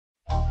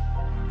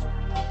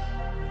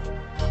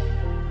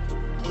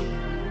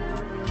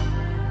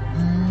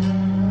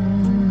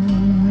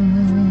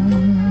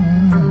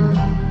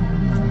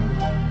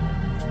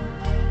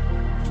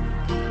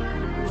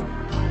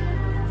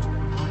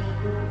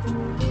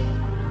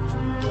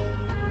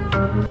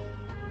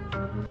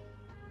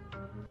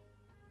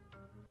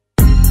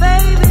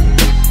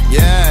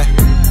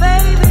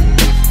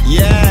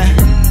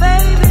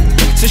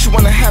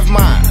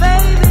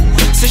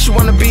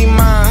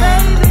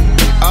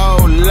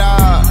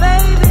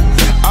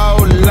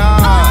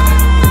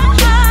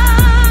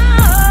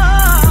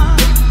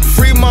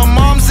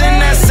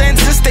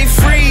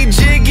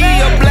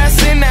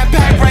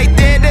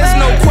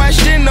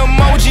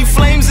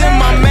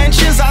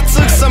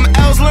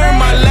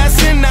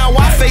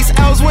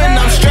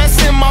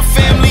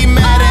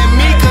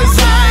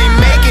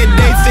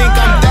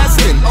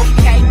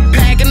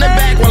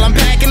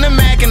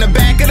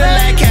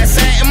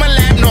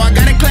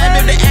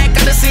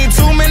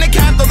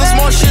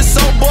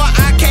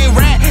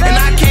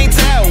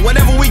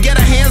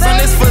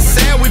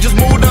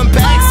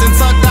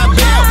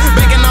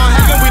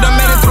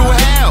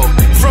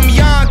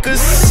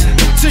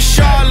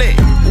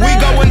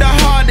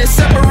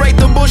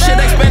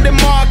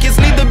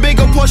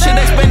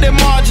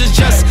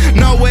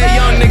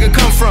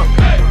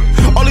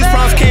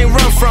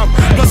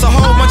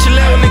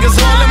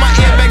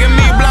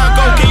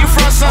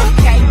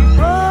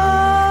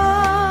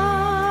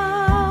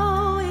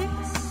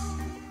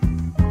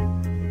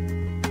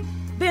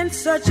Been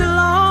such a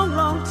long,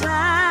 long time.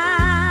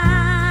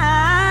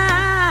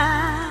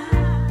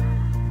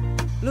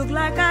 Look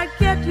like I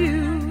get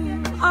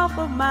you off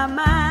of my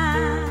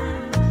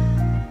mind.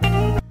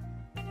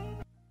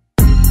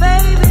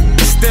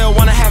 Baby, still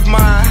wanna have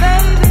mine.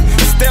 baby,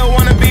 Still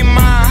wanna be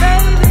mine.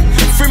 baby,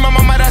 Free my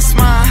mama, that's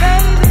mine.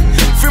 baby,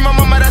 Free my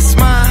mama, that's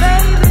mine.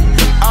 baby,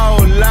 Oh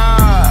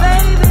Lord,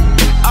 baby.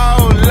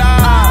 oh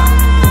Lord.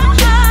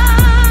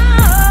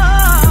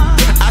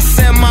 I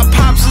said my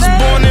pops was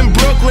born in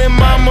Brooklyn,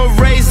 mama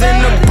raised in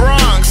the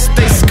Bronx.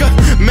 They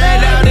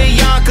mad out in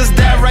Yonkers,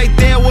 that right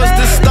there was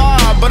the star.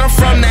 But I'm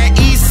from that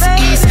east.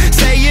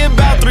 Say it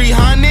about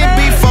 300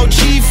 before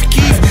Chief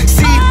Keef.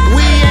 See,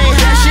 we ain't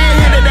had shit,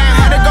 hit it down,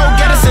 had to go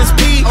get it since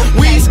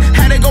Pee-wees.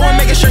 Had to go and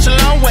make it stretch a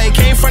long way.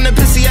 Came from the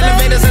pissy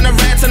elevators and the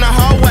rats in the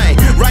hallway.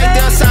 Right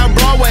there, South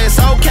Broadway, it's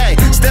okay.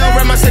 Still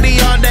rep my city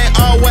all day,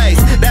 always.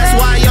 That's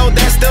why, yo,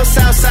 that's still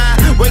Southside.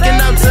 Waking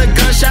up to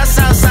gunshots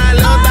outside.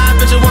 Little die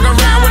bitches walk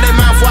around with their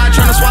mouth wide,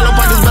 trying to swallow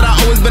pockets, but I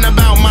always been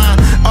about mine.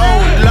 Oh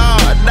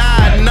Lord,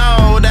 I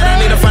know that I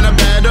need to find a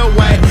better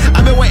way.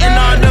 I've been waiting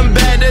on them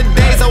better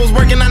days. I was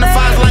working 9 to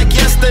 5 like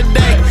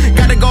yesterday.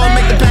 Gotta go and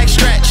make the pack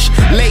stretch.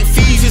 Late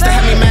fees used to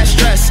have me mad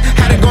stress.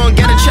 Had to go and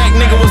get a check,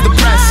 nigga was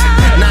depressed.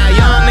 Nah,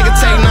 young nigga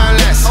take none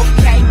less.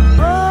 Okay.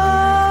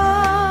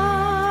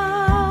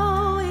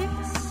 Oh,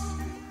 it's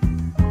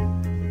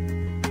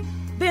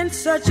been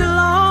such a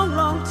long,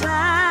 long time.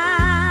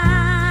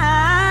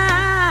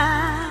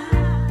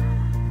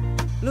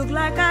 Look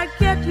like I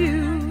get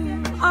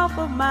you off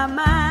of my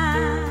mind.